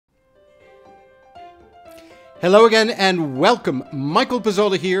Hello again and welcome. Michael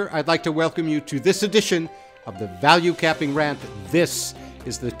Pizzolla here. I'd like to welcome you to this edition of the Value Capping Rant. This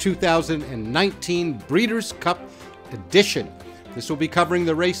is the 2019 Breeders' Cup edition. This will be covering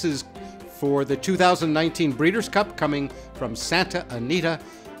the races for the 2019 Breeders' Cup coming from Santa Anita,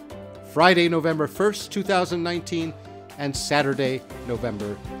 Friday, November 1st, 2019, and Saturday,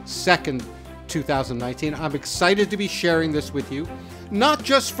 November 2nd, 2019. I'm excited to be sharing this with you. Not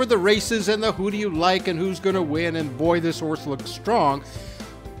just for the races and the who do you like and who's going to win and boy this horse looks strong,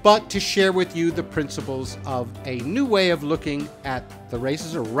 but to share with you the principles of a new way of looking at the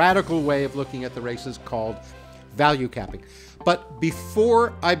races, a radical way of looking at the races called value capping. But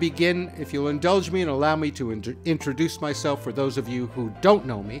before I begin, if you'll indulge me and allow me to introduce myself for those of you who don't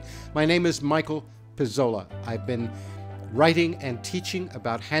know me, my name is Michael Pizzolla. I've been writing and teaching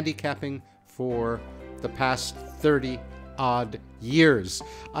about handicapping for the past 30-odd years.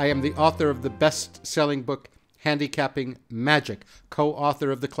 I am the author of the best-selling book, Handicapping Magic,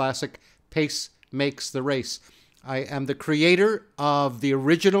 co-author of the classic Pace Makes the Race. I am the creator of the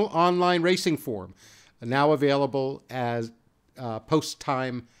original online racing forum, now available as Post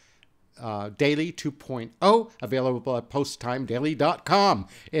Time Daily 2.0, available at posttimedaily.com.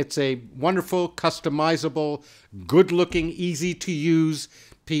 It's a wonderful, customizable, good-looking, easy-to-use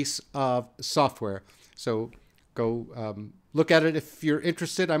piece of software. So go look at it if you're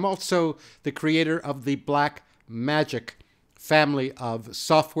interested. I'm also the creator of the Black Magic family of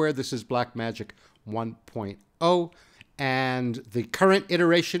software. This is Black Magic 1.0. And the current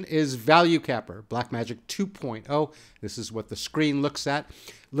iteration is Value Capper, Black Magic 2.0. This is what the screen looks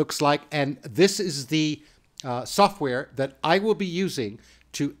like. And this is the software that I will be using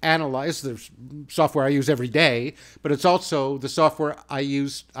to analyze the software I use every day, but it's also the software I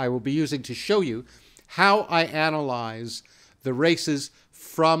will be using to show you how I analyze the races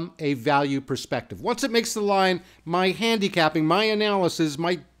from a value perspective. Once it makes the line, my handicapping, my analysis,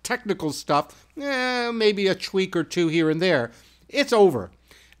 my technical stuff, maybe a tweak or two here and there, it's over.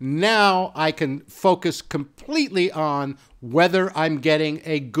 Now I can focus completely on whether I'm getting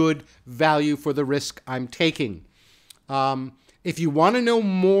a good value for the risk I'm taking. If you want to know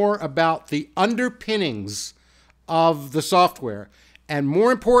more about the underpinnings of the software, and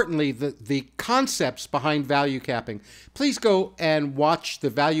more importantly, the concepts behind value capping, please go and watch the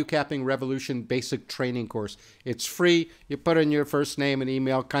Value Capping Revolution basic training course. It's free. You put in your first name and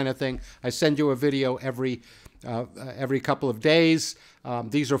email kind of thing. I send you a video every couple of days.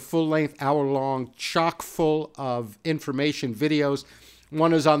 These are full-length, hour-long, chock full of information videos.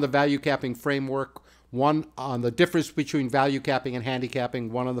 One is on the value capping framework, one on the difference between value capping and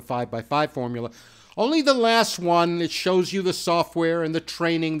handicapping, one on the 5x5 formula. Only the last one, it shows you the software and the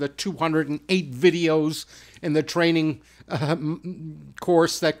training, the 208 videos in the training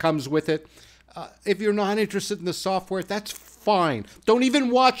course that comes with it. If you're not interested in the software, that's fine. Don't even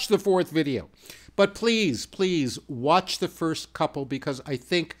watch the fourth video. But please, please watch the first couple because I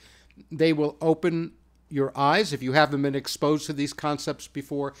think they will open your eyes, if you haven't been exposed to these concepts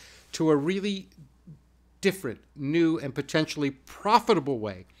before, to a really different, new, and potentially profitable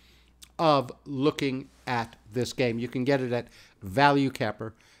way of looking at this game. You can get it at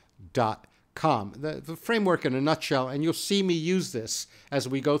ValueCapper.com. The framework in a nutshell, and you'll see me use this as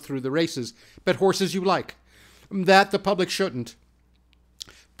we go through the races, but horses you like, that the public shouldn't.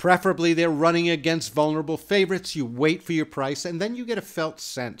 Preferably they're running against vulnerable favorites. You wait for your price, and then you get a felt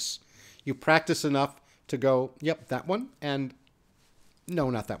sense. You practice enough to go, yep, that one, and no,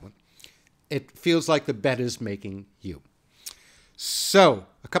 not that one. It feels like the bet is making you. So,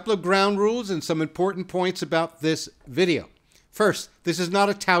 a couple of ground rules and some important points about this video. First, this is not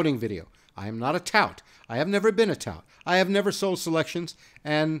a touting video. I am not a tout. I have never been a tout. I have never sold selections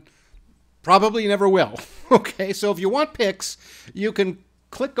and probably never will. Okay, so if you want picks, you can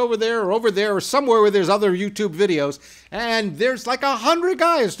click over there or somewhere where there's other YouTube videos, and there's like 100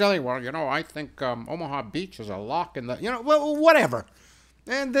 guys telling you, well, you know, I think Omaha Beach is a lock in the, you know, well, whatever.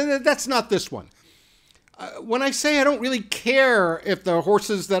 And that's not this one. When I say I don't really care if the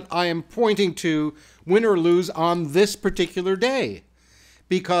horses that I am pointing to win or lose on this particular day,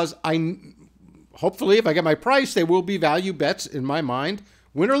 because hopefully if I get my price, they will be value bets in my mind,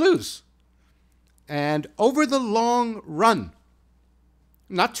 win or lose. And over the long run,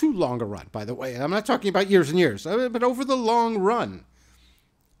 not too long a run, by the way, I'm not talking about years and years, but over the long run,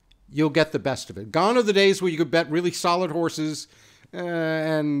 you'll get the best of it. Gone are the days where you could bet really solid horses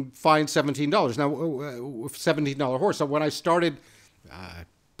and find $17. Now, $17 horse. So when I started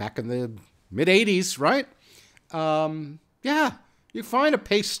back in the mid-'80s, right? Yeah, you find a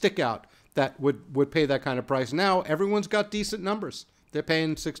pace stick out that would pay that kind of price. Now, everyone's got decent numbers. They're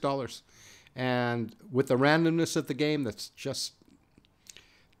paying $6. And with the randomness of the game, that's just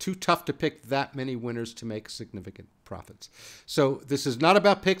too tough to pick that many winners to make significant profits. So this is not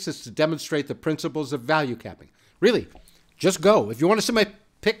about picks. It's to demonstrate the principles of value capping. Really, just go. If you want to see my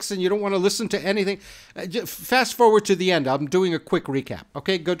picks and you don't want to listen to anything, just fast forward to the end. I'm doing a quick recap.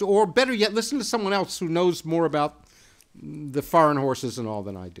 Okay, go to, or better yet, listen to someone else who knows more about the foreign horses and all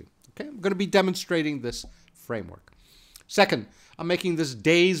than I do. Okay, I'm going to be demonstrating this framework. Second, I'm making this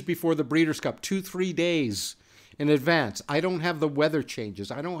days before the Breeders' Cup, 2-3 days in advance. I don't have the weather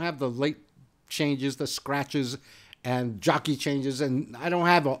changes. I don't have the late changes, the scratches and jockey changes, and I don't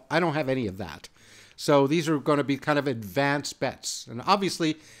have any of that. So these are going to be kind of advanced bets. And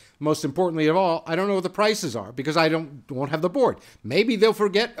obviously, most importantly of all, I don't know what the prices are because I won't have the board. Maybe they'll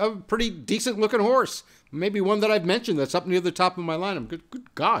forget a pretty decent looking horse. Maybe one that I've mentioned that's up near the top of my lineup.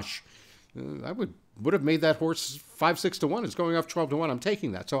 Good gosh. I would have made that horse 5-6 to 1. It's going off 12 to 1. I'm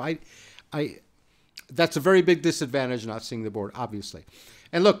taking that. So that's a very big disadvantage not seeing the board, obviously.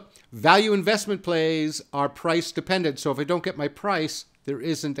 And look, value investment plays are price dependent. So if I don't get my price, there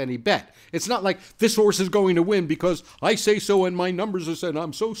isn't any bet. It's not like this horse is going to win because I say so and my numbers are said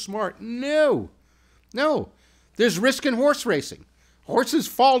I'm so smart. No. There's risk in horse racing. Horses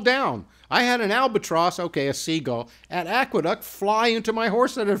fall down. I had an albatross, okay, a seagull, at Aqueduct fly into my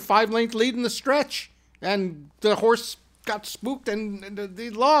horse at a 5-length lead in the stretch. And the horse got spooked and they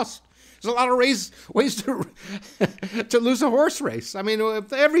lost. There's a lot of ways to, to lose a horse race. I mean,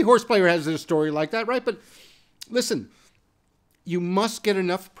 every horse player has a story like that, right? But listen, you must get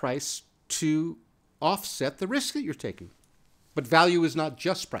enough price to offset the risk that you're taking. But value is not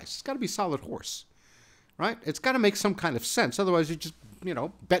just price. It's got to be solid horse, right? It's got to make some kind of sense. Otherwise, you just,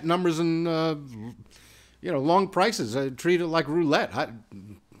 bet numbers and, long prices. Treat it like roulette.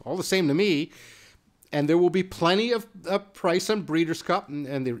 All the same to me. And there will be plenty of price on Breeders' Cup.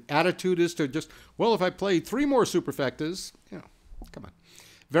 And the attitude is to just, well, if I play 3 more superfectas, come on.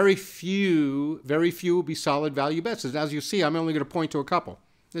 Very few will be solid value bets. As you see, I'm only going to point to a couple.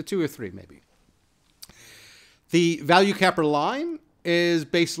 2 or 3, maybe. The value capper line is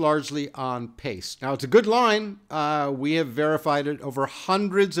based largely on pace. Now, it's a good line. We have verified it over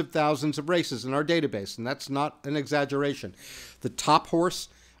hundreds of thousands of races in our database, and that's not an exaggeration. The top horse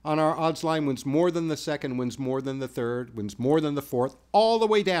on our odds line wins more than the second, wins more than the third, wins more than the fourth, all the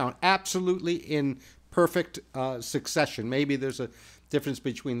way down, absolutely in perfect succession. Maybe there's a difference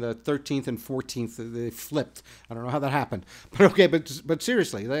between the 13th and 14th. They flipped. I don't know how that happened. But okay, but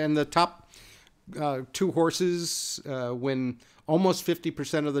seriously, and the top 2 horses win almost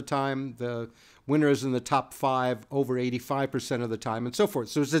 50% of the time. The winners in the top 5 over 85% of the time, and so forth.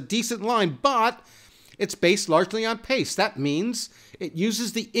 So it's a decent line, but it's based largely on pace. That means it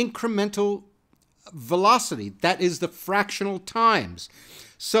uses the incremental velocity. That is the fractional times.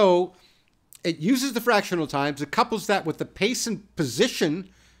 So it uses the fractional times. It couples that with the pace and position.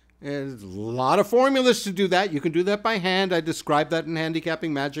 There's a lot of formulas to do that. You can do that by hand. I described that in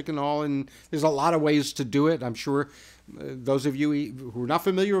Handicapping Magic and all, and there's a lot of ways to do it. I'm sure those of you who are not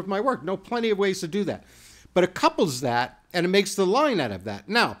familiar with my work know plenty of ways to do that. But it couples that, and it makes the line out of that.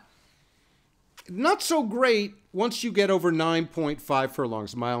 Now, not so great once you get over 9.5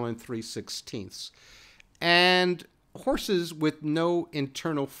 furlongs, 1 3/16 miles. And horses with no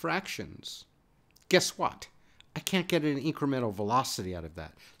internal fractions. Guess what? I can't get an incremental velocity out of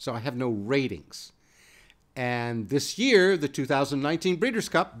that. So I have no ratings. And this year, the 2019 Breeders'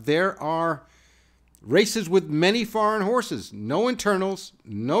 Cup, there are races with many foreign horses. No internals,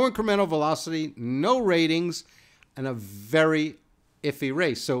 no incremental velocity, no ratings, and a very iffy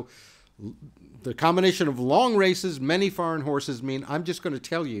race. So the combination of long races, many foreign horses mean I'm just going to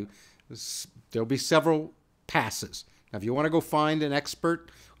tell you there'll be several passes. Now, if you want to go find an expert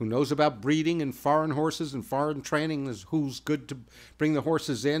who knows about breeding and foreign horses and foreign training, is who's good to bring the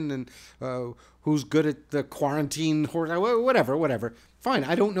horses in and who's good at the quarantine horse, whatever. Fine,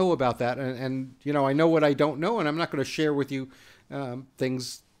 I don't know about that. And I know what I don't know, and I'm not going to share with you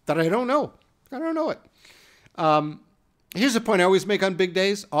things that I don't know. I don't know it. Here's a point I always make on big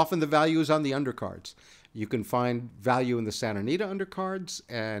days. Often the value is on the undercards. You can find value in the Santa Anita undercards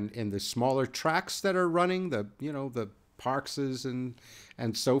and in the smaller tracks that are running, the Parkses and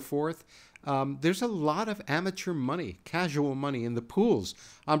so forth. There's a lot of amateur money, casual money in the pools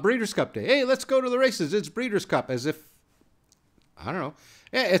on Breeders' Cup Day. Hey, let's go to the races. It's Breeders' Cup, as if, I don't know.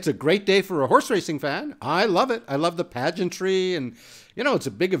 Yeah, it's a great day for a horse racing fan. I love it. I love the pageantry, and, it's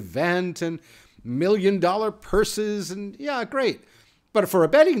a big event, and $1 million purses, and yeah, great. But for a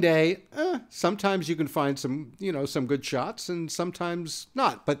betting day, sometimes you can find some good shots, and sometimes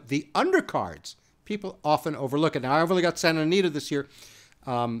not. But the undercards, people often overlook it. Now, I've only got Santa Anita this year.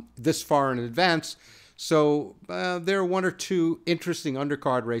 this far in advance. So there are one or two interesting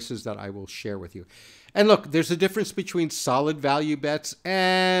undercard races that I will share with you. And look, there's a difference between solid value bets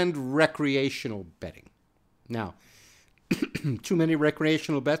and recreational betting. Now, too many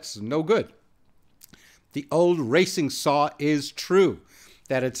recreational bets is no good. The old racing saw is true,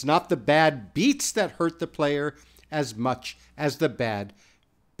 that it's not the bad beats that hurt the player as much as the bad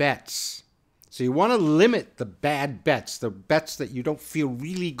bets. So you want to limit the bad bets, the bets that you don't feel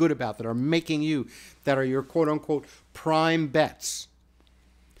really good about, that are making you, that are your quote-unquote prime bets.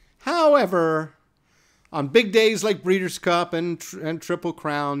 However, on big days like Breeders' Cup and Triple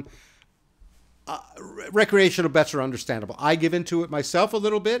Crown, recreational bets are understandable. I give into it myself a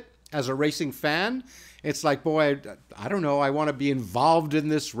little bit as a racing fan. It's like, boy, I don't know, I want to be involved in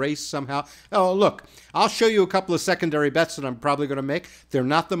this race somehow. Oh, look, I'll show you a couple of secondary bets that I'm probably going to make. They're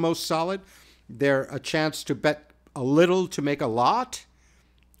not the most solid. They're a chance to bet a little to make a lot,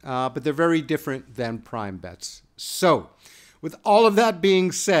 but they're very different than prime bets. So, with all of that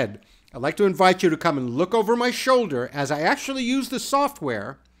being said, I'd like to invite you to come and look over my shoulder as I actually use the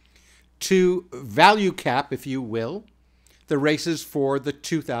software to value cap, if you will, the races for the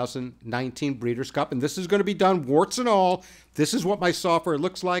 2019 Breeders' Cup. And this is going to be done warts and all. This is what my software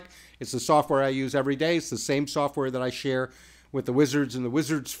looks like. It's the software I use every day. It's the same software that I share with the Wizards and the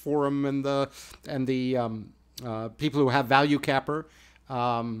Wizards Forum and the people who have Value Capper.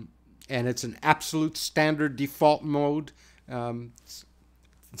 And it's an absolute standard default mode.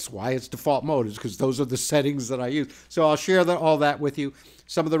 That's why it's default mode, is because those are the settings that I use. So I'll share all that with you.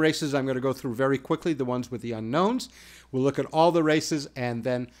 Some of the races I'm going to go through very quickly, the ones with the unknowns. We'll look at all the races, and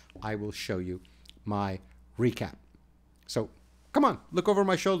then I will show you my recap. So come on, look over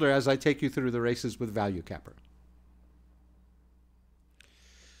my shoulder as I take you through the races with Value Capper.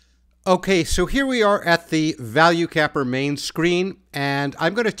 Okay, so here we are at the Value Capper main screen, and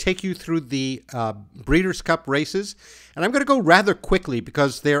I'm going to take you through the Breeders' Cup races. And I'm going to go rather quickly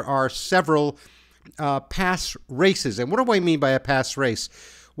because there are several pass races. And what do I mean by a pass race?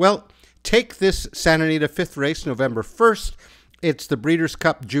 Well, take this Santa Anita 5th race, November 1st. It's the Breeders'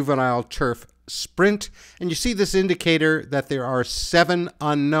 Cup Juvenile Turf Sprint. And you see this indicator that there are 7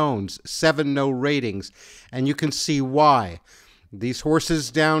 unknowns, 7 no ratings. And you can see why. These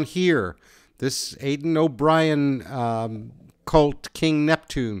horses down here, this Aidan O'Brien colt, King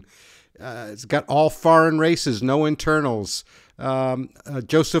Neptune, it's got all foreign races, no internals.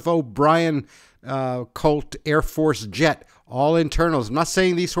 Joseph O'Brien colt, Air Force Jet, all internals. I'm not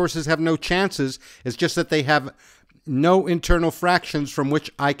saying these horses have no chances. It's just that they have no internal fractions from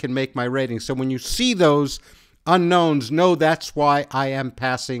which I can make my rating. So when you see those unknowns, know that's why I am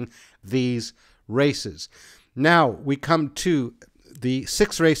passing these races. Now we come to the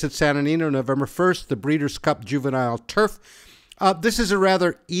 6th race at Santa Anita, November 1st, the Breeders' Cup Juvenile Turf. This is a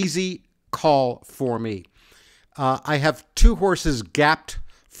rather easy call for me. I have 2 horses gapped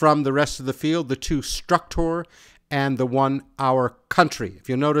from the rest of the field, the 2 Structor and the 1 Our Country. If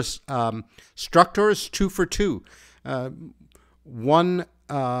you notice, Structor is 2 for 2. One,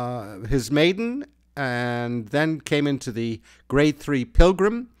 his maiden, and then came into the Grade 3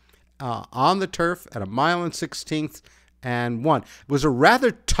 Pilgrim on the turf at 1 16th and won. It was a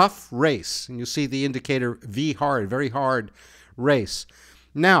rather tough race, and you see the indicator V hard, very hard race.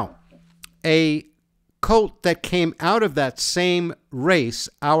 Now, a colt that came out of that same race,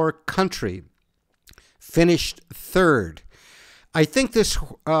 Our Country, finished 3rd. I think this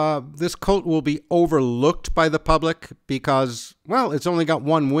colt will be overlooked by the public because, well, it's only got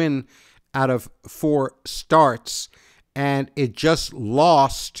 1 win out of 4 starts, and it just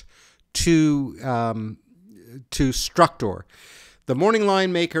lost to Structor. The morning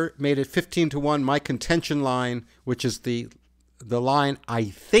line maker made it 15-1. My contention line, which is the line I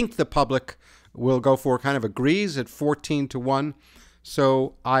think the public will go for, kind of agrees at 14-1.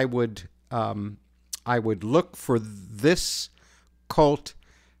 So I would look for this colt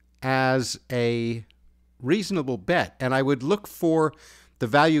as a reasonable bet, and I would look for the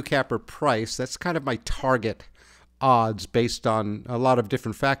Value Capper price. That's kind of my target odds based on a lot of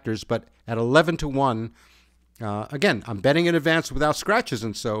different factors, but at 11-1, again, I'm betting in advance without scratches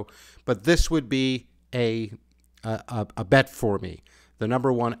and so, but this would be a bet for me. The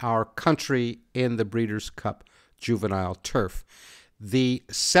number 1, Our Country, in the Breeders' Cup Juvenile Turf. The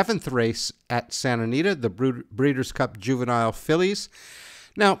 7th race at Santa Anita, the Breeders' Cup Juvenile Fillies.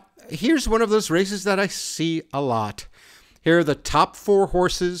 Now, here's one of those races that I see a lot. Here are the top 4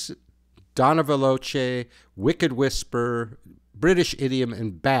 horses: Donna Veloce, Wicked Whisper, British Idiom,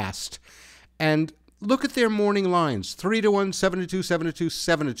 and Bast. And look at their morning lines: 3-1, 7-2, 7-2,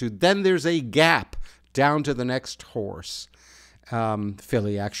 7-2. Then there's a gap down to the next horse.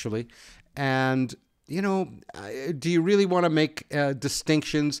 filly, actually. And, you know, do you really want to make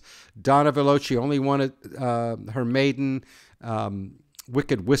distinctions? Donna Veloci only won her maiden.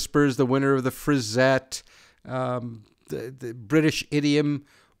 Wicked Whispers, the winner of the Frisette. The British Idiom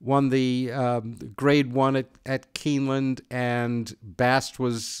won the Grade 1 at Keeneland, and Bast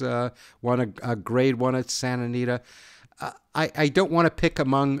was won a Grade 1 at Santa Anita. I don't want to pick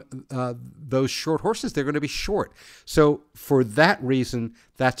among those short horses. They're going to be short. So for that reason,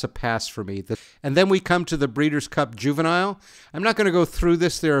 that's a pass for me. And then we come to the Breeders' Cup Juvenile. I'm not going to go through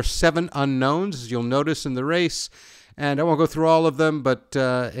this. There are 7 unknowns, as you'll notice in the race. And I won't go through all of them, but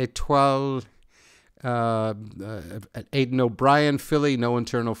a 12... an Aidan O'Brien filly, no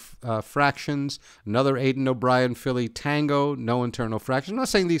internal fractions. Another Aidan O'Brien filly, Tango, no internal fractions. I'm not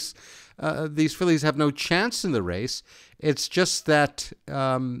saying these fillies have no chance in the race. It's just that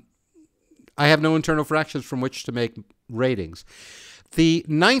I have no internal fractions from which to make ratings. The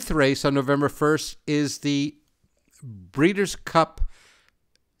 9th race on November 1st is the Breeders' Cup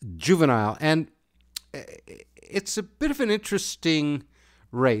Juvenile, and it's a bit of an interesting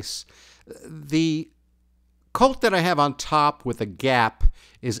race. The colt that I have on top with a gap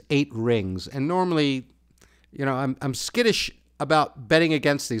is 8 Rings, and normally, you know, I'm skittish about betting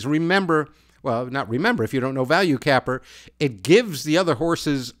against these. Remember, well, not remember, if you don't know Value Capper, it gives the other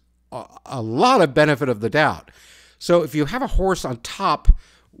horses a lot of benefit of the doubt. So if you have a horse on top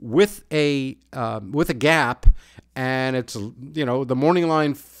with a gap, and it's, you know, the morning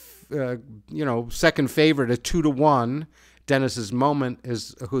line, you know, second favorite at 2-1. Dennis's Moment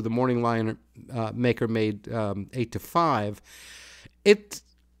is who the morning line maker made 8-5.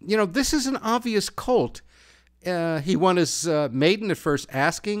 You know, this is an obvious colt. He won his maiden at first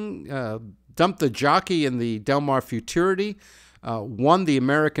asking, dumped the jockey in the Del Mar Futurity, won the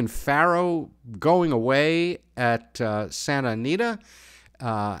American Pharaoh going away at Santa Anita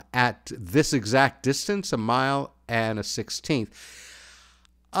at this exact distance, 1 mile and a 16th.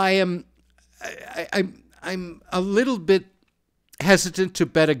 I'm a little bit hesitant to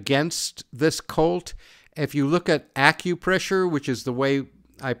bet against this colt. If you look at acupressure, which is the way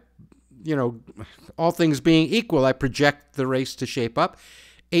you know, all things being equal, I project the race to shape up,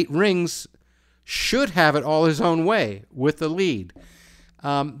 8 Rings should have it all his own way with the lead.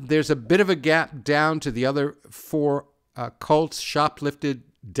 There's a bit of a gap down to the other 4 colts. Shoplifted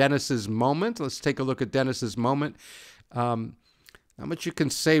Dennis's Moment. Let's take a look at Dennis's Moment. How much you can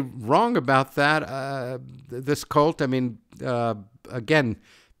say wrong about that? This colt, I mean, again,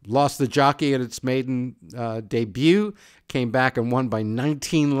 lost the jockey at its maiden debut, came back and won by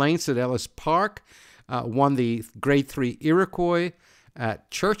 19 lengths at Ellis Park, won the Grade 3 Iroquois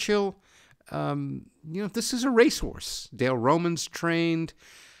at Churchill. You know, this is a racehorse. Dale Romans trained.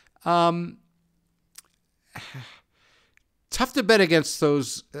 Tough to bet against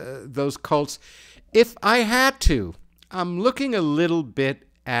those colts. If I had to, I'm looking a little bit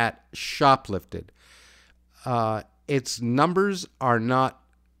at Shoplifted. Its numbers are not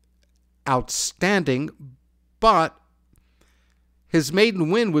outstanding, but his maiden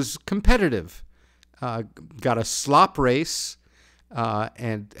win was competitive. Got a slop race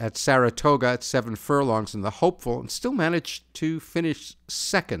and at Saratoga at 7 furlongs in the Hopeful, and still managed to finish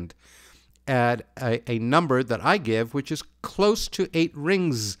second at a number that I give, which is close to 8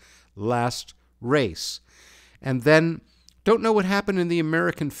 Rings last race. And then, don't know what happened in the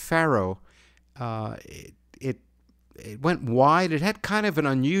American Pharaoh. It went wide. It had kind of an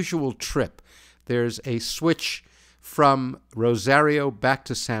unusual trip. There's a switch from Rosario back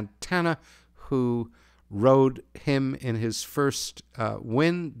to Santana, who rode him in his first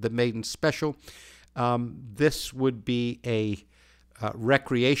win, the maiden special. This would be a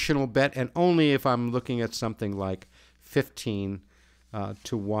recreational bet, and only if I'm looking at something like 15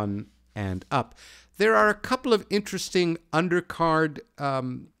 to 1 and up. There are a couple of interesting undercard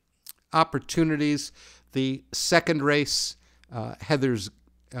opportunities. The second race, Heather's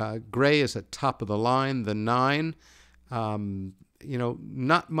Gray is at top of the line, the 9. You know,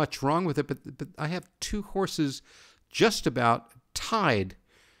 not much wrong with it, but I have 2 horses just about tied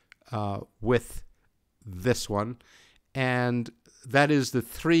with this one, and that is the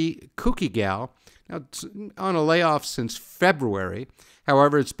 3 Kooky Gal. Now, it's on a layoff since February.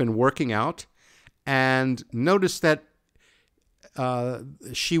 However, it's been working out. And notice that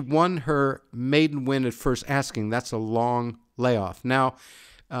she won her maiden win at first asking. That's a long layoff. Now,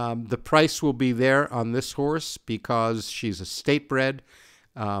 the price will be there on this horse because she's a state bred.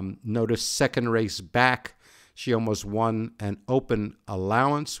 Notice second race back, she almost won an open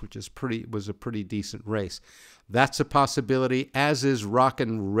allowance, which was a pretty decent race. That's a possibility, as is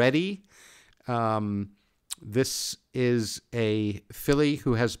Rockin' Ready, This is a filly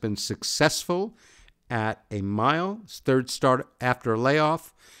who has been successful at a mile. Third start after a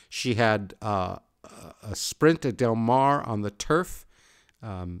layoff. She had a sprint at Del Mar on the turf.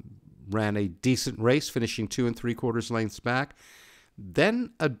 Ran a decent race, finishing 2 3/4 lengths back.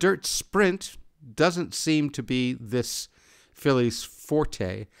 Then a dirt sprint doesn't seem to be this filly's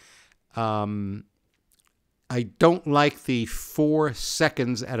forte. I don't like the 4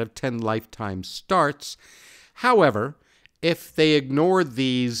 seconds out of 10 lifetime starts. However, if they ignored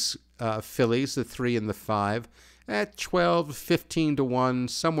these fillies, the 3 and the 5, at 12, 15 to 1,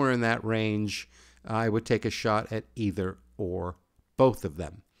 somewhere in that range, I would take a shot at either or both of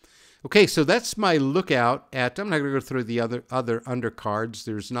them. Okay, so that's my lookout at. I'm not going to go through the other undercards.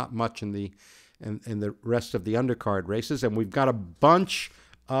 There's not much in the rest of the undercard races, and we've got a bunch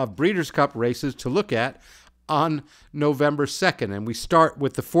of Breeders' Cup races to look at on November 2nd. And we start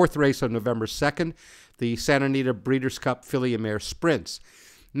with the 4th race on November 2nd, the Santa Anita Breeders' Cup Filly and Mare Sprints.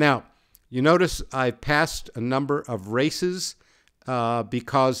 Now, you notice I passed a number of races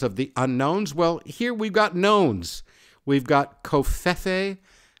because of the unknowns. Well, here we've got knowns. We've got Covfefe,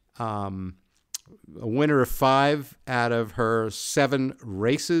 a winner of 5 out of her 7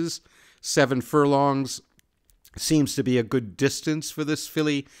 races, 7 furlongs. Seems to be a good distance for this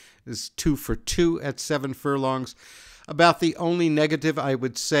filly. Is 2 for 2 at 7 furlongs. About the only negative I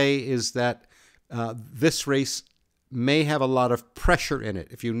would say is that this race may have a lot of pressure in it.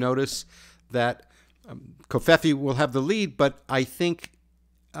 If you notice that Covfefe will have the lead, but I think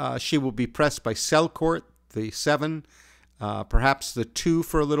she will be pressed by Selcourt, the 7, perhaps the 2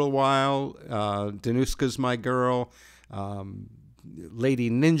 for a little while. Danuska's My Girl. Lady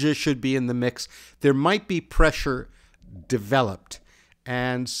Ninja should be in the mix. There might be pressure developed.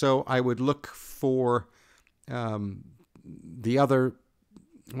 And so I would look for the other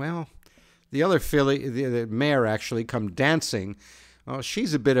filly, the mare actually, Come Dancing.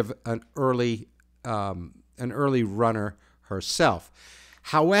 She's a bit of an early runner herself.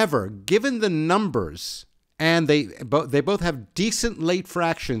 However, given the numbers, and they both have decent late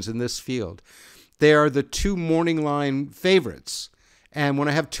fractions in this field, they are the 2 morning line favorites. And when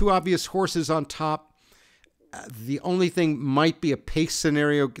I have 2 obvious horses on top, the only thing might be a pace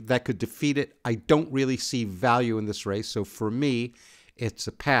scenario that could defeat it. I don't really see value in this race, so for me, it's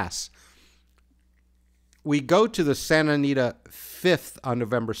a pass. We go to the Santa Anita 5th on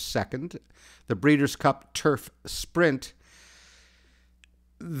November 2nd, the Breeders' Cup Turf Sprint.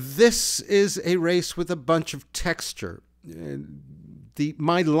 This is a race with a bunch of texture.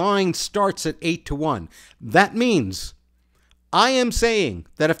 My line starts at 8 to 1. That means I am saying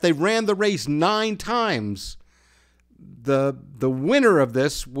that if they ran the race 9 times, the winner of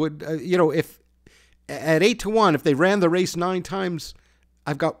this would, if at 8 to 1, if they ran the race 9 times,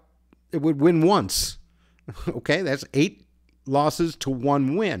 it would win once. Okay, that's 8 losses to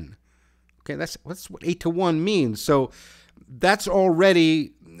 1 win. Okay, that's what 8 to 1 means. So that's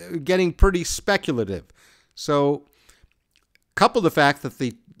already getting pretty speculative. So couple the fact that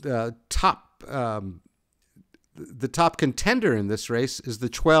the top contender in this race is the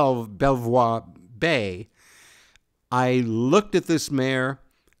 12 Belvoir Bay. I looked at this mare.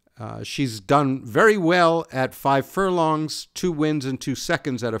 She's done very well at 5 furlongs, 2 wins and 2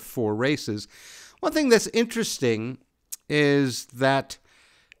 seconds out of 4 races. One thing that's interesting is that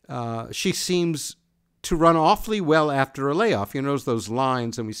she seems to run awfully well after a layoff. You notice those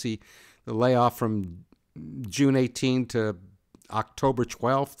lines, and we see the layoff from June 18 to October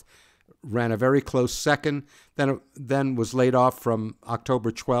 12th, ran a very close second, then was laid off from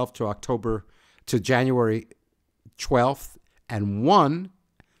October 12th to January 12th and won,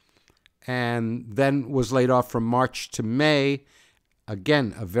 and then was laid off from March to May,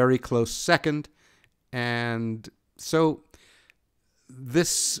 again a very close second. And so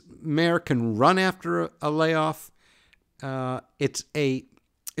this mare can run after a layoff. It's a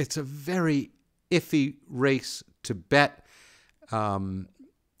very iffy race to bet. Sheki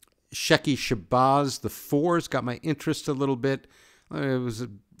Shabazz, the 4's got my interest a little bit. It was a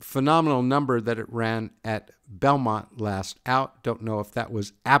phenomenal number that it ran at Belmont last out. Don't know if that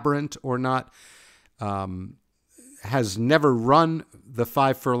was aberrant or not. Has never run the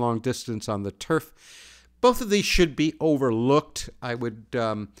 5 furlong distance on the turf. Both of these should be overlooked. I would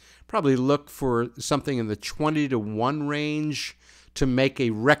probably look for something in the 20 to 1 range to make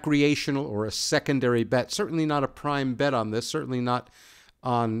a recreational or a secondary bet. Certainly not a prime bet on this. Certainly not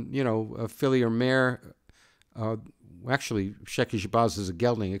on, a filly or mare. Actually, Sheki Shabazz is a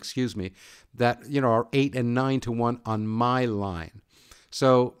gelding, excuse me, that, are 8 and 9 to 1 on my line.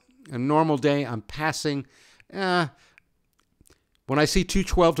 So a normal day, I'm passing. When I see 2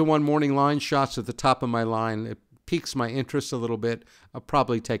 12-to-1 morning line shots at the top of my line, it piques my interest a little bit. I'll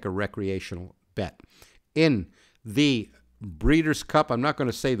probably take a recreational bet. In the Breeders' Cup, I'm not going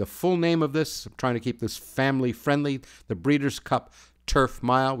to say the full name of this. I'm trying to keep this family friendly. The Breeders' Cup Turf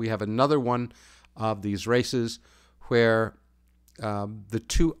Mile. We have another one of these races where the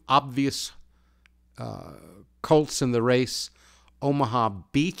two obvious colts in the race, Omaha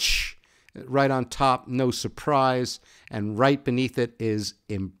Beach, right on top, no surprise, and right beneath it is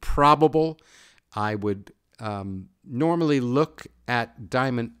Improbable. I would normally look at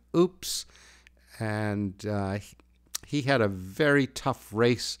Diamond Oops, and he had a very tough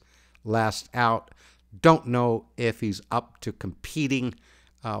race last out. Don't know if he's up to competing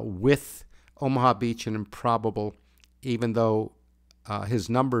with Omaha Beach and Improbable, even though his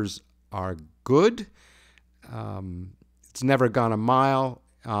numbers are good. It's never gone a mile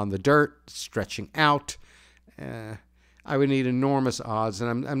on the dirt, stretching out. I would need enormous odds,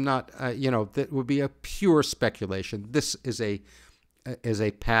 and I'm not, that would be a pure speculation. This is a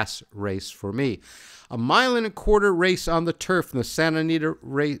pass race for me. A 1.25 mile race on the turf in the Santa Anita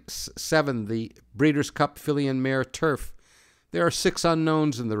Race 7, the Breeders' Cup Filly and Mare Turf. There are 6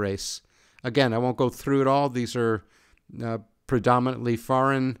 unknowns in the race. Again, I won't go through it all. These are predominantly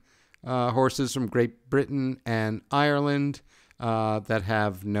foreign horses from Great Britain and Ireland that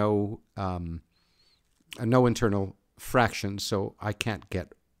have no internal fractions, so I can't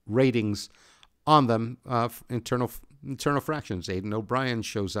get ratings on them. Internal fractions. Aidan O'Brien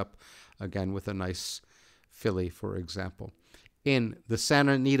shows up again with a nice filly, for example. In the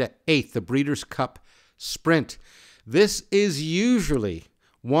Santa Anita 8th, the Breeders' Cup Sprint. This is usually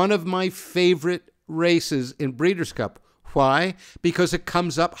one of my favorite races in Breeders' Cup. Why? Because it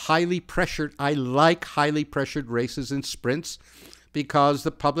comes up highly pressured. I like highly pressured races in sprints because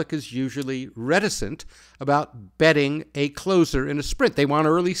the public is usually reticent about betting a closer in a sprint. They want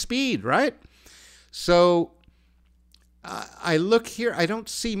early speed, right? So I look here. I don't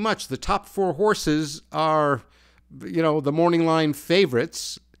see much. The top 4 horses are, the morning line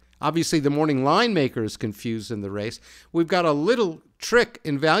favorites. Obviously, the morning line maker is confused in the race. We've got a little trick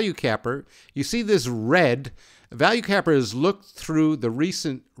in Value Capper. You see this red. Value Capper has looked through the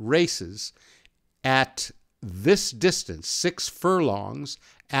recent races at this distance, 6 furlongs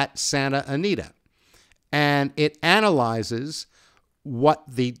at Santa Anita. And it analyzes what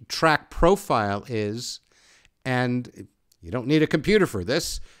the track profile is. And you don't need a computer for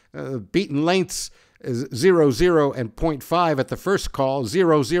this. Beaten lengths is 0, 0, and 0.5 at the first call,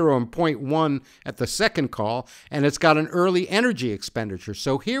 0, 0, and 0.1 at the second call, and it's got an early energy expenditure.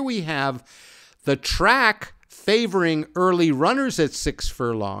 So here we have the track favoring early runners at 6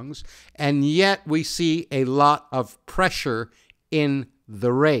 furlongs, and yet we see a lot of pressure in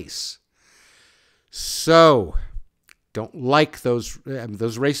the race. So, don't like those.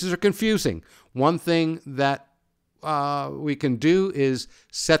 Those races are confusing. One thing that we can do is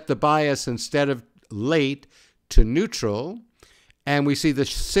set the bias instead of late to neutral, and we see the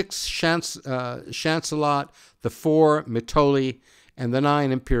 6 Chancelot, the 4 Mitoli, and the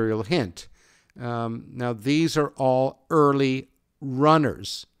 9 Imperial Hint. Now, these are all early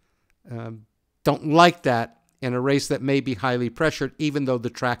runners. Don't like that in a race that may be highly pressured, even though the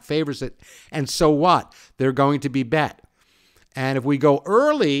track favors it. And so what? They're going to be bet. And if we go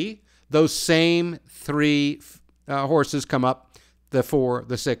early, those same 3 horses come up, the 4,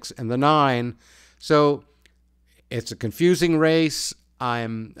 the 6, and the 9. So it's a confusing race.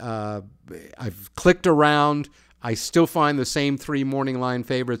 I've clicked around. I still find the same 3 morning line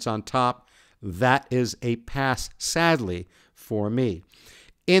favorites on top. That is a pass, sadly, for me.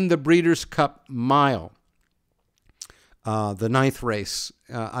 In the Breeders' Cup Mile, the 9th race,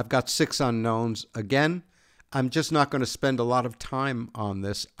 I've got 6 unknowns. Again, I'm just not going to spend a lot of time on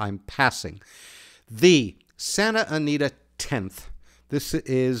this. I'm passing. The Santa Anita 10th. This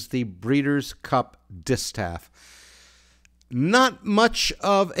is the Breeders' Cup Distaff. Not much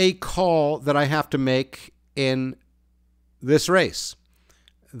of a call that I have to make in this race.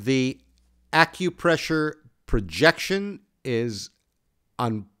 The acupressure projection is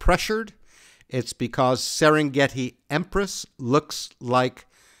unpressured. It's because Serengeti Empress looks like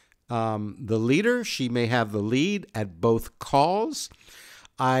the leader. She may have the lead at both calls.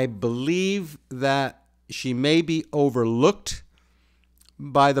 I believe that she may be overlooked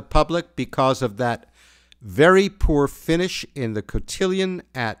by the public because of that very poor finish in the cotillion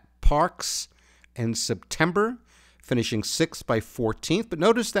at Parks in September, finishing 6th by 14th. But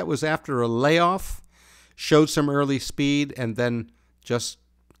notice that was after a layoff, showed some early speed, and then just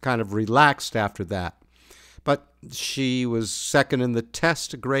kind of relaxed after that. But she was second in the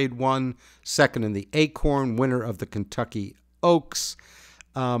Test, Grade 1, second in the Acorn, winner of the Kentucky Oaks.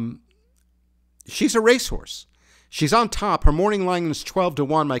 She's a racehorse. She's on top. Her morning line is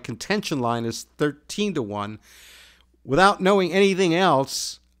 12-1. My contention line is 13-1. Without knowing anything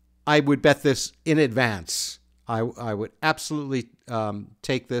else, I would bet this in advance. I would absolutely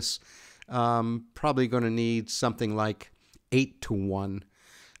take this. Probably going to need something like 8-1.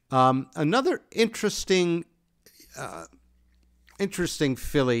 Another interesting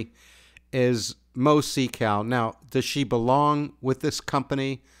filly is Mo Seacow. Now, does she belong with this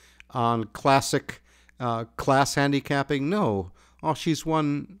company on classic class handicapping? No. Oh, she's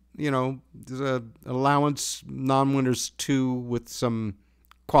won, the allowance non-winners 2 with some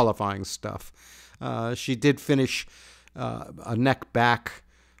qualifying stuff. She did finish a neck back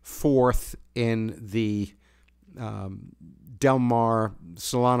 4th in the Del Mar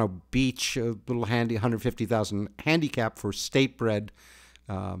Solano Beach, a little handy 150,000 handicap for state-bred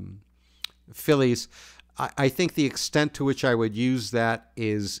fillies. I think the extent to which I would use that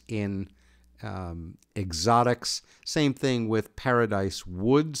is in exotics. Same thing with Paradise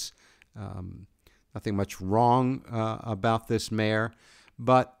Woods. Nothing much wrong about this mare.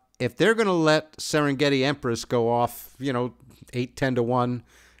 But if they're going to let Serengeti Empress go off, 8-10-1,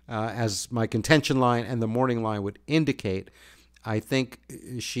 as my contention line and the morning line would indicate, I think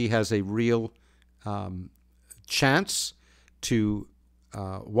she has a real chance to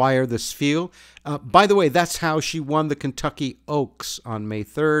wire this field. By the way, that's how she won the Kentucky Oaks on May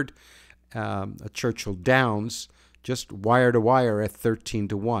 3rd at Churchill Downs, just wire to wire at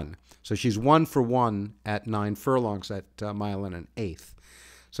 13-1. So she's 1-for-1 at 9 furlongs at a mile and an eighth.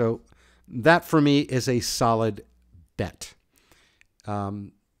 So that for me is a solid bet.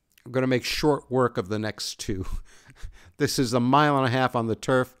 I'm going to make short work of the next two. This is a mile and a half on the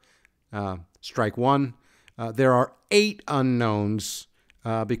turf. Strike one. There are 8 unknowns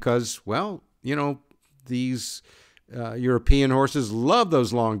because, well, these European horses love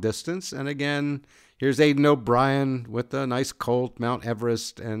those long distance. And again, here's Aidan O'Brien with a nice colt, Mount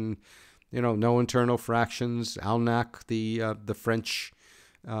Everest, and no internal fractions. Alnac, the French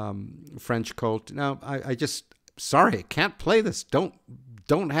colt. Now, I just sorry, I can't play this. Don't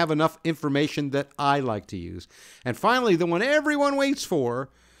have enough information that I like to use. And finally, the one everyone waits for.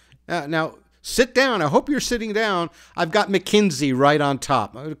 Now, sit down. I hope you're sitting down. I've got McKinsey right on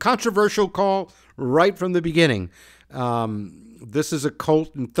top. A controversial call right from the beginning. This is a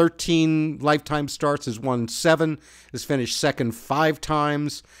colt in 13 lifetime starts, has won 7, has finished second 5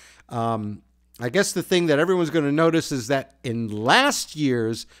 times. I guess the thing that everyone's going to notice is that in last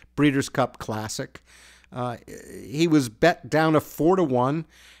year's Breeders' Cup Classic, he was bet down to 4-1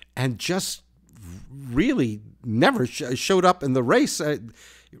 and just really never showed up in the race.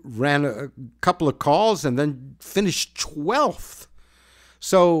 Ran a couple of calls and then finished 12th.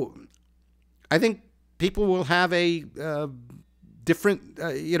 So I think people will have a different,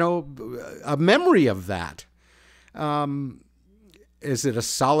 a memory of that. Is it a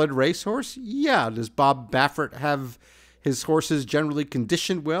solid racehorse? Yeah. Does Bob Baffert have his horses generally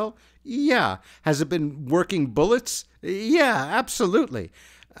conditioned well? Yeah. Has it been working bullets? Yeah, absolutely.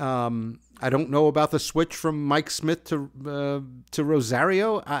 I don't know about the switch from Mike Smith to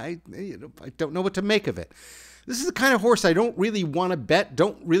Rosario. I don't know what to make of it. This is the kind of horse I don't really want to bet,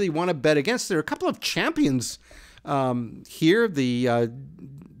 don't really want to bet against. There are a couple of champions here. The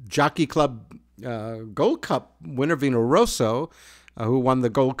Jockey Club Gold Cup winner, Vino Rosso, who won the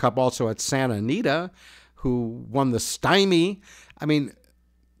Gold Cup also at Santa Anita, who won the Stymie. I mean,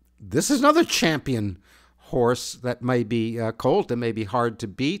 this is another champion horse that may be colt and may be hard to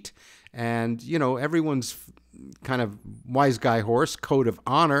beat. And, everyone's kind of wise guy horse, Code of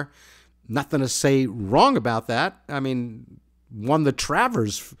Honor. Nothing to say wrong about that. I mean, won the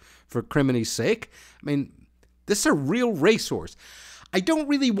Travers for crimony's sake. I mean, this is a real racehorse. I don't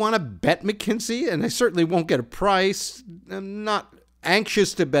really want to bet McKinsey, and I certainly won't get a price. I'm not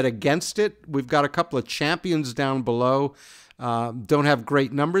anxious to bet against it. We've got a couple of champions down below. Don't have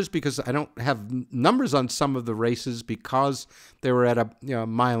great numbers because I don't have numbers on some of the races because they were at a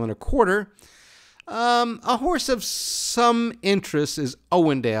mile and a quarter. A horse of some interest is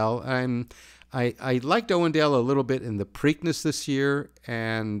Owendale. I liked Owendale a little bit in the Preakness this year,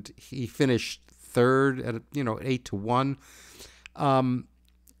 and he finished 3rd at 8-1.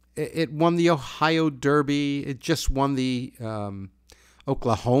 It won the Ohio Derby. It just won the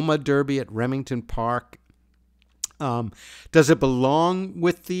Oklahoma Derby at Remington Park. Does it belong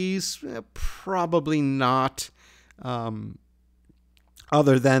with these? Probably not.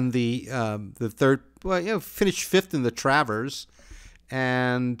 Other than the third, finished 5th in the Travers,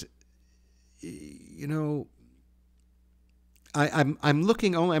 and I'm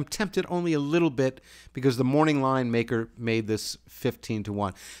looking only. I'm tempted only a little bit because the morning line maker made this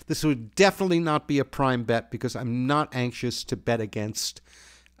 15-1. This would definitely not be a prime bet because I'm not anxious to bet against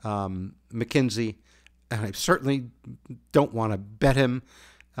McKinsey, and I certainly don't want to bet him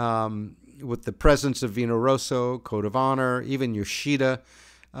with the presence of Vino Rosso, Code of Honor, even Yoshida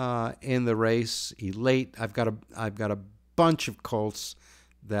in the race. Elate. I've got a bunch of colts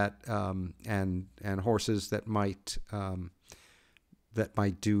that and horses that might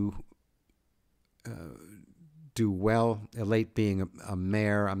do well. Elate being a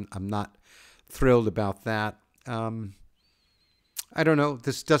mare, I'm not thrilled about that. I don't know.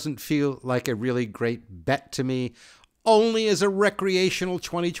 This doesn't feel like a really great bet to me. Only as a recreational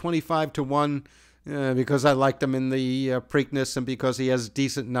 20-25-1 because I liked him in the Preakness and because he has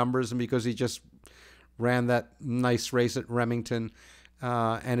decent numbers and because he just ran that nice race at Remington.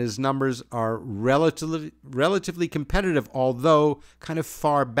 And his numbers are relatively competitive, although kind of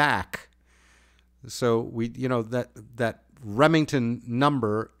far back. So that Remington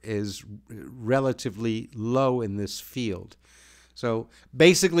number is relatively low in this field. So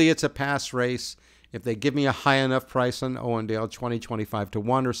basically, it's a pass race. If they give me a high enough price on Owendale,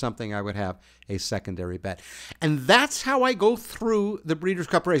 20-25-1 or something, I would have a secondary bet. And that's how I go through the Breeders'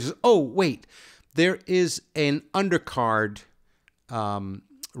 Cup races. Oh, wait, there is an undercard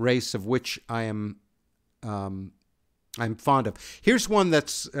race of which I'm fond of. Here's one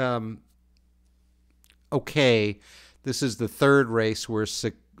that's okay. This is the third race where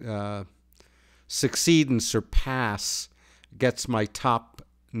Succeed and Surpass gets my top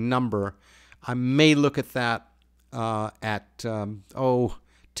number. I may look at that at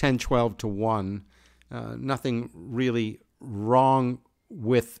 10-12-1. Nothing really wrong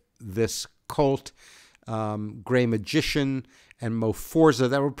with this colt. Gray Magician and Mo Forza,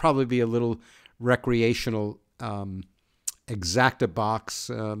 that would probably be a little recreational exacta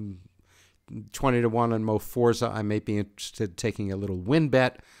box. 20-1 on Mo Forza, I may be interested in taking a little win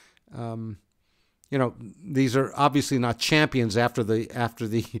bet. These are obviously not champions after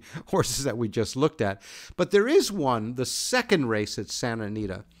the horses that we just looked at. But there is one, the second race at Santa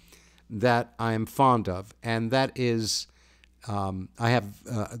Anita, that I am fond of, and that is I have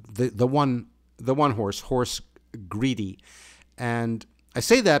the one horse Greedy. And I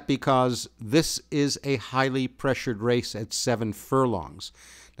say that because this is a highly pressured race at 7 furlongs.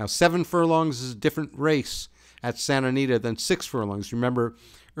 Now, 7 furlongs is a different race at Santa Anita than 6 furlongs. Remember,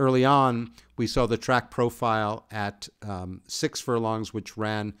 early on, we saw the track profile at 6 furlongs, which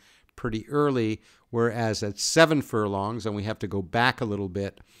ran pretty early, whereas at 7 furlongs, and we have to go back a little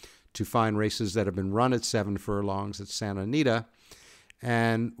bit to find races that have been run at 7 furlongs at Santa Anita.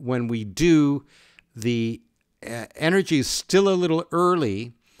 And when we do, the energy is still a little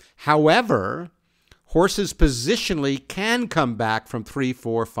early. However, horses positionally can come back from 3,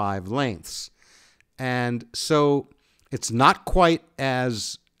 4, 5 lengths. And so it's not quite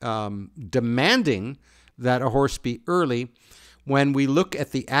as demanding that a horse be early. When we look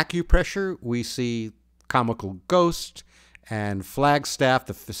at the acupressure, we see Comical Ghost and Flagstaff,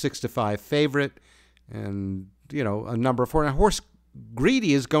 the 6-5 favorite, and a number of horses. Horse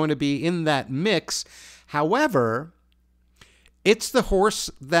Greedy is going to be in that mix. However, it's the horse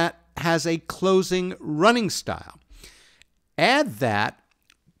that has a closing running style. Add that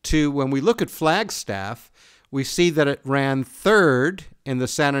to when we look at Flagstaff, we see that it ran third in the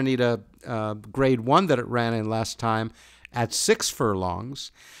Santa Anita Grade 1 that it ran in last time at 6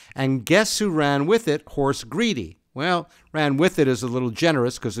 furlongs. And guess who ran with it? Horse Greedy. Well, ran with it is a little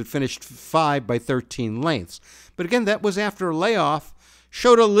generous because it finished 5 by 13 lengths. But again, that was after a layoff,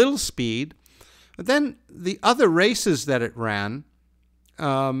 showed a little speed. But then the other races that it ran,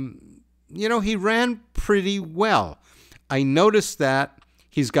 he ran pretty well. I noticed that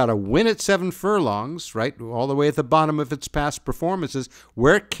he's got a win at 7 furlongs, right, all the way at the bottom of its past performances,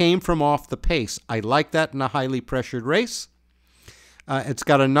 where it came from off the pace. I like that in a highly pressured race. It's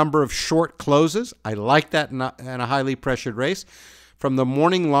got a number of short closes. I like that in a highly pressured race. From the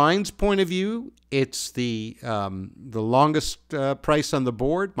morning lines point of view, it's the longest price on the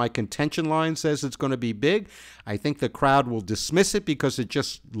board. My contention line says it's going to be big. I think the crowd will dismiss it because it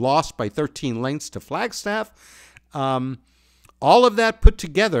just lost by 13 lengths to Flagstaff. All of that put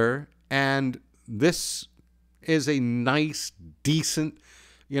together, and this is a nice, decent,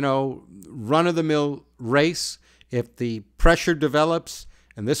 run-of-the-mill race. If the pressure develops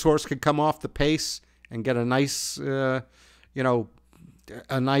and this horse could come off the pace and get a nice, a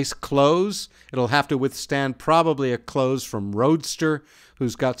nice close, it'll have to withstand probably a close from Roadster,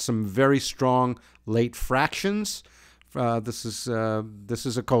 who's got some very strong late fractions, This is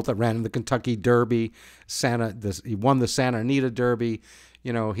a colt that ran in the Kentucky Derby. He won the Santa Anita Derby.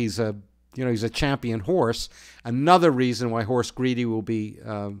 He's a champion horse. Another reason why Horse Greedy will be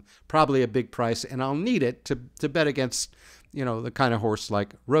probably a big price, and I'll need it to bet against the kind of horse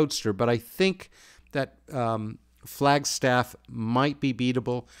like Roadster. But I think that Flagstaff might be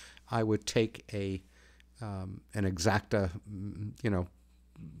beatable. I would take an exacta,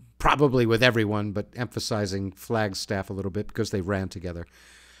 probably with everyone, but emphasizing Flagstaff a little bit because they ran together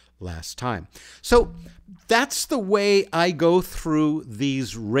last time. So that's the way I go through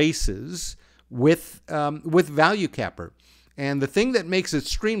these races with Value Capper. And the thing that makes it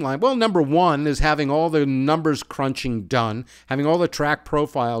streamlined, well, number one is having all the numbers crunching done, having all the track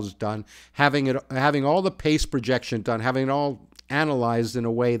profiles done, having all the pace projection done, having it all analyzed in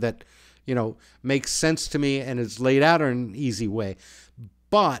a way that makes sense to me and is laid out in an easy way.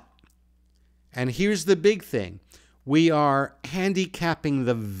 But, and here's the big thing, we are handicapping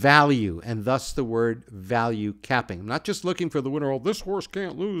the value, and thus the word value capping. I'm not just looking for the winner. Oh, this horse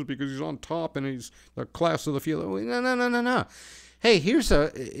can't lose because he's on top and he's the class of the field. No. Hey, here's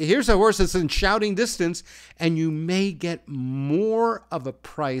a horse that's in shouting distance, and you may get more of a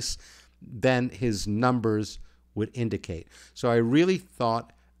price than his numbers would indicate. So I really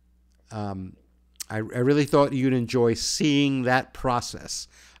thought, I really thought you'd enjoy seeing that process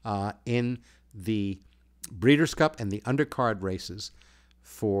in the Breeders' Cup and the undercard races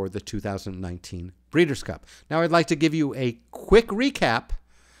for the 2019 Breeders' Cup. Now, I'd like to give you a quick recap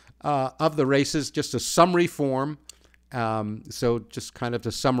of the races, just a summary form. So just kind of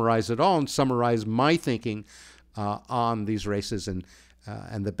to summarize it all and summarize my thinking on these races and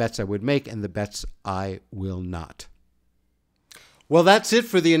the bets I would make and the bets I will not. Well, that's it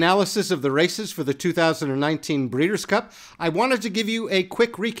for the analysis of the races for the 2019 Breeders' Cup. I wanted to give you a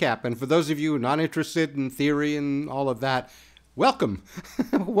quick recap, and for those of you not interested in theory and all of that, welcome.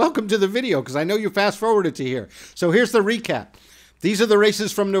 Welcome to the video, because I know you fast-forwarded to here. So here's the recap. These are the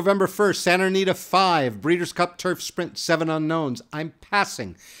races from November 1st. Santa Anita 5, Breeders' Cup Turf Sprint, 7 unknowns. I'm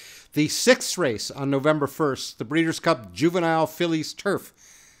passing. The 6th race on November 1st, the Breeders' Cup Juvenile Fillies Turf.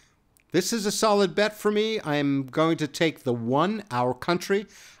 This is a solid bet for me. I'm going to take the 1, Our Country.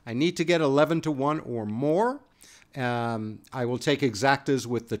 I need to get 11 to 1 or more. I will take exactas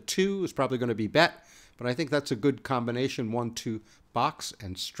with the 2. It's probably going to be bet, but I think that's a good combination, 1, 2, box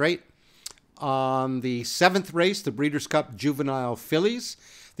and straight. On the 7th race, the Breeders' Cup Juvenile Fillies,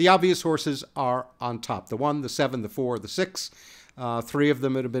 the obvious horses are on top. The 1, the 7, the 4, the 6. 3 of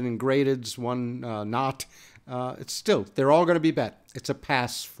them have been in gradeds, 1 not. It's still, they're all going to be bet. It's a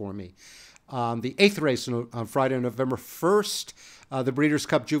pass for me. The 8th race on Friday, November 1st, the Breeders'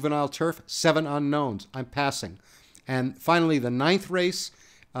 Cup Juvenile Turf, 7 unknowns. I'm passing. And finally, the 9th race,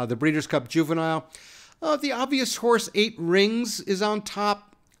 the Breeders' Cup Juvenile. The obvious horse, 8 Rings, is on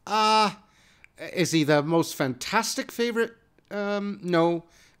top. Is he the most fantastic favorite? No.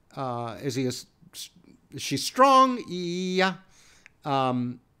 Is she strong? Yeah.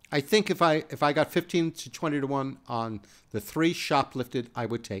 I think if I got 15 to 20 to 1 on the 3 shoplifted, I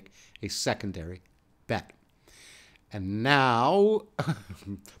would take a secondary bet. And now,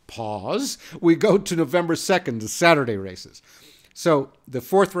 pause, we go to November 2nd, the Saturday races. So the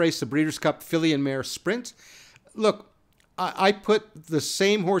 4th race, the Breeders' Cup Filly and Mare Sprint. Look, I put the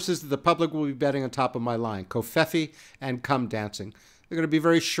same horses that the public will be betting on top of my line, Kofefi and Come Dancing. They're going to be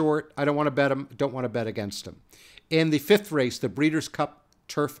very short. I don't want to bet them, don't want to bet against them. In the 5th race, the Breeders' Cup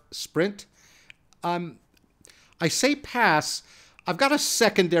Turf Sprint. I say pass. I've got a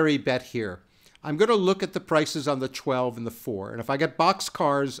secondary bet here. I'm going to look at the prices on the 12 and the 4. And if I get box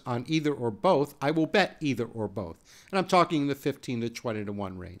cars on either or both, I will bet either or both. And I'm talking the 15 to 20 to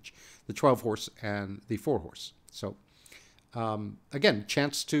 1 range, the 12 horse and the 4 horse. So again,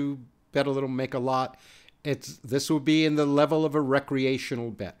 chance to bet a little, make a lot. This will be in the level of a recreational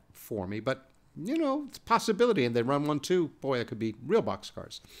bet for me, but it's a possibility. And they run 1, 2. Boy, it could be real box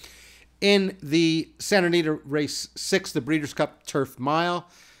cars. In the Santa Anita race 6, the Breeders' Cup Turf Mile,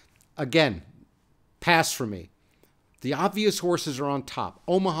 again, pass for me. The obvious horses are on top.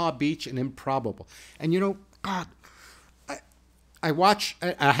 Omaha Beach and Improbable. And God, I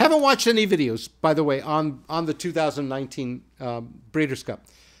haven't watched any videos, by the way, on the 2019 Breeders' Cup,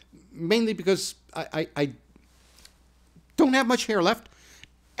 mainly because I don't have much hair left.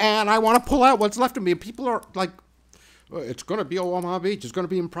 And I want to pull out what's left of me. People are like, it's going to be Omaha Beach. It's going to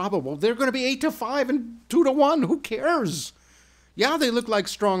be Improbable. They're going to be 8 to 5 and 2 to 1. Who cares? Yeah, they look like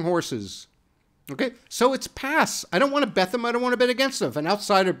strong horses. Okay, so it's pass. I don't want to bet them. I don't want to bet against them. If an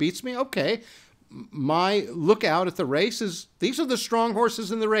outsider beats me, okay. my lookout at the race is these are the strong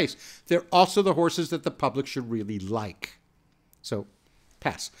horses in the race. They're also the horses that the public should really like. So,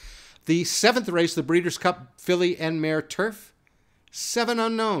 pass. The 7th race, the Breeders' Cup Filly and Mare Turf. 7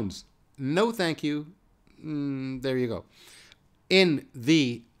 unknowns. No thank you. There you go. In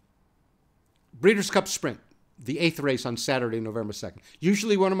the Breeders' Cup Sprint, the 8th race on Saturday, November 2nd.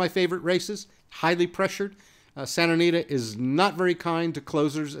 Usually one of my favorite races, highly pressured. Santa Anita is not very kind to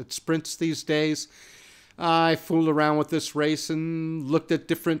closers at sprints these days. I fooled around with this race and looked at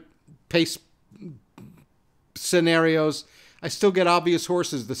different pace scenarios. I still get obvious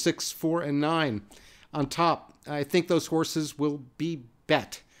horses, the 6, 4, and 9 on top. I think those horses will be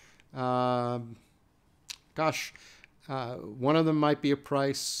bet. One of them might be a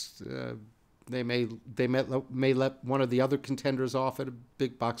price. They may let one of the other contenders off at a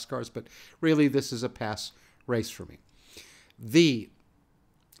big boxcars, but really this is a pass race for me. The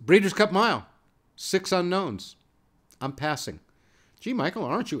Breeders' Cup Mile, 6 unknowns. I'm passing. Gee, Michael,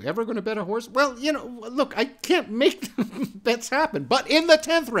 aren't you ever going to bet a horse? Well, you know, look, I can't make bets happen. But in the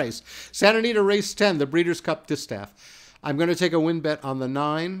 10th race, Santa Anita Race 10, the Breeders' Cup Distaff, I'm going to take a win bet on the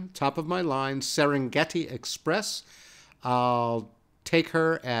 9, top of my line, Serengeti Express. I'll take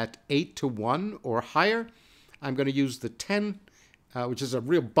her at 8 to 1 or higher. I'm going to use the 10, which is a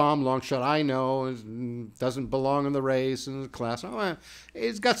real bomb long shot. I know it doesn't belong in the race in the class. Oh,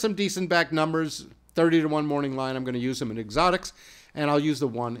 it's got some decent back numbers. 30 to 1 morning line. I'm going to use them in exotics, and I'll use the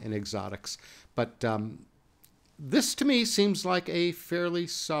 1 in exotics. But this to me seems like a fairly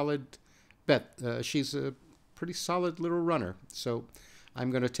solid bet. She's a pretty solid little runner, so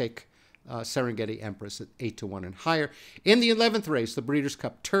I'm going to take Serengeti Empress at 8 to 1 and higher. In the 11th race, the Breeders'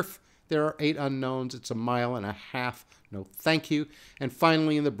 Cup Turf, there are 8 unknowns. It's a 1.5 miles. No thank you. And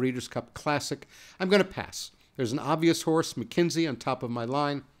finally, in the Breeders' Cup Classic, I'm going to pass. There's an obvious horse, McKinsey, on top of my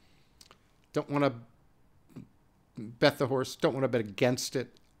line. Don't want to bet the horse. Don't want to bet against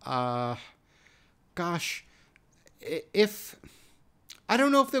it. Gosh, if I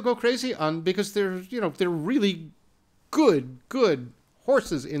don't know if they'll go crazy on because they're really good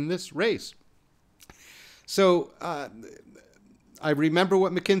horses in this race. So I remember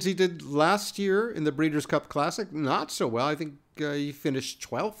what McKinsey did last year in the Breeders' Cup Classic. Not so well. I think he finished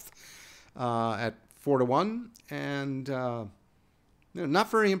 12th at 4 to 1, and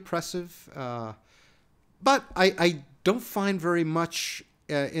not very impressive. But I don't find very much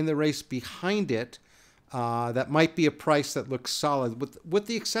in the race behind it that might be a price that looks solid, with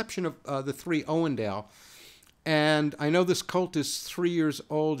the exception of the 3 Owendale. And I know this colt is 3 years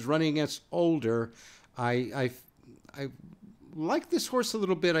old, running against older. I like this horse a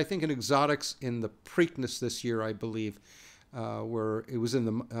little bit. I think in exotics in the Preakness this year, I believe, where he was in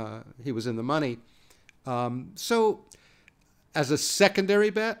the money. So as a secondary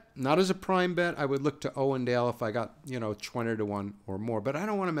bet, not as a prime bet, I would look to Owendale if I got 20 to 1 or more. But I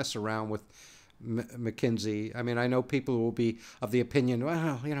don't want to mess around with McKinsey. I mean, I know people will be of the opinion,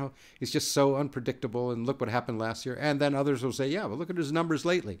 well, he's just so unpredictable, and look what happened last year. And then others will say, yeah, well, look at his numbers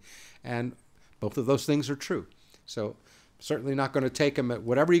lately. And both of those things are true. So certainly not going to take him at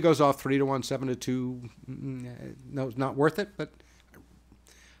whatever he goes off, 3 to 1, 7 to 2. No, it's not worth it. But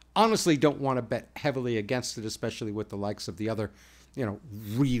honestly, don't want to bet heavily against it, especially with the likes of the other,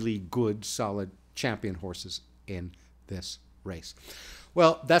 really good, solid champion horses in this race.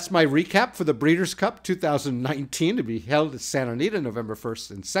 Well, that's my recap for the Breeders' Cup 2019 to be held at Santa Anita November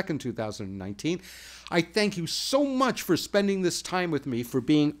 1st and 2nd, 2019. I thank you so much for spending this time with me, for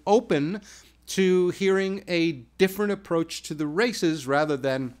being open to hearing a different approach to the races rather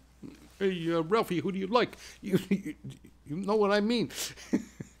than, hey, Ralphie, who do you like? You know what I mean.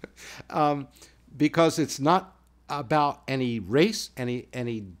 Because it's not about any race,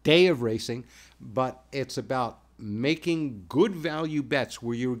 any day of racing, but it's about making good value bets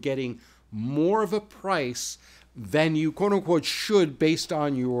where you're getting more of a price than you quote unquote should based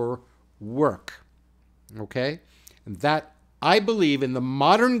on your work. Okay? And that, I believe, in the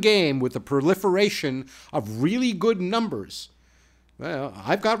modern game with the proliferation of really good numbers. Well,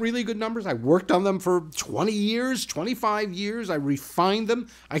 I've got really good numbers. I worked on them for 20 years, 25 years. I refined them.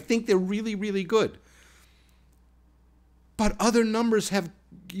 I think they're really, really good. But other numbers have,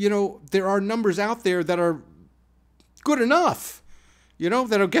 there are numbers out there that are good enough,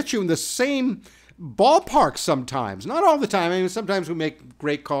 that'll get you in the same ballpark sometimes. Not all the time. I mean, sometimes we make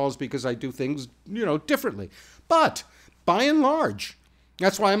great calls because I do things, differently. But by and large,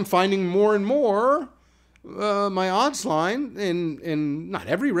 that's why I'm finding more and more my odds line in not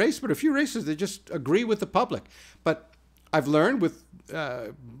every race, but a few races that just agree with the public. But I've learned with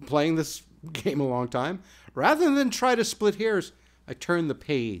playing this game a long time, rather than try to split hairs, I turn the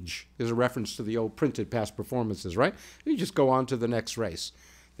page. There's a reference to the old printed past performances, right? You just go on to the next race.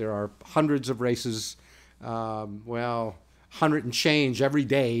 There are hundreds of races, well, 100 and change every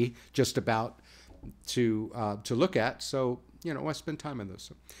day, just about, to look at. So, you know, I spend time on those.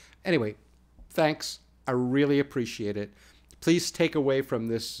 So, anyway, thanks. I really appreciate it. Please take away from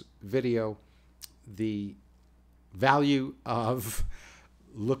this video the value of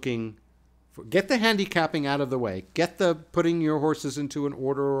looking for, get the handicapping out of the way. Get the putting your horses into an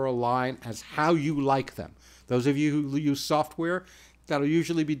order or a line as how you like them. Those of you who use software, that'll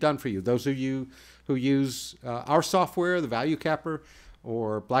usually be done for you. Those of you who use our software, the Value Capper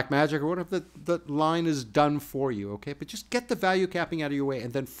or Black Magic or whatever, the line is done for you, okay? But just get the value capping out of your way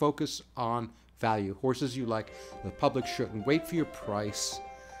and then focus on value. Horses you like, the public shouldn't. Wait for your price.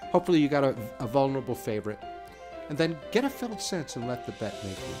 Hopefully you got a vulnerable favorite. And then get a felt sense and let the bet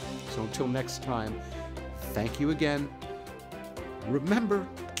make you. So until next time, thank you again. Remember,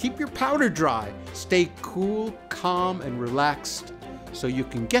 keep your powder dry. Stay cool, calm, and relaxed so you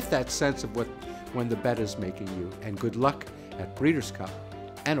can get that sense of when the bet is making you. And good luck at Breeders' Cup.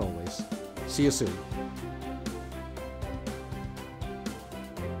 And always, see you soon.